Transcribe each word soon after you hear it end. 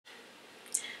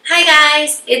Hi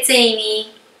guys, it's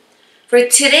Amy. For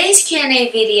today's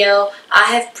Q&A video, I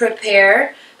have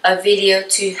prepared a video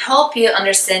to help you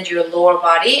understand your lower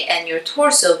body and your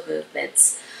torso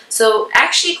movements. So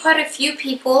actually quite a few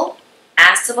people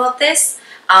asked about this.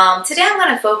 Today I'm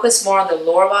going to focus more on the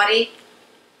lower body,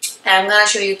 and I'm going to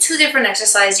show you two different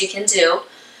exercises you can do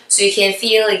so you can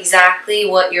feel exactly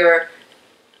what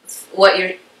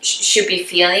you should be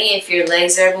feeling if your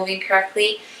legs are moving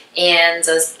correctly. And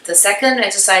the second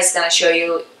exercise is going to show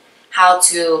you how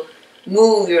to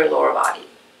move your lower body.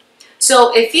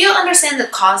 So if you understand the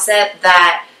concept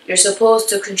that you're supposed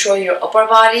to control your upper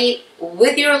body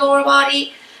with your lower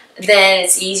body, then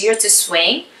it's easier to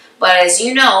swing. But as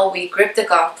you know, we grip the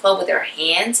golf club with our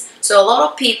hands, so a lot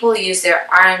of people use their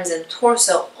arms and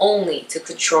torso only to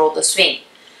control the swing,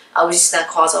 which is going to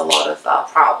cause a lot of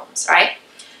problems, right?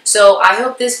 So I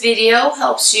hope this video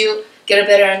helps you get a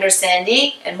better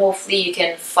understanding, and hopefully you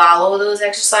can follow those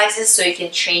exercises so you can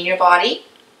train your body.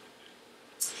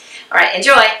 Alright,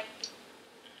 enjoy!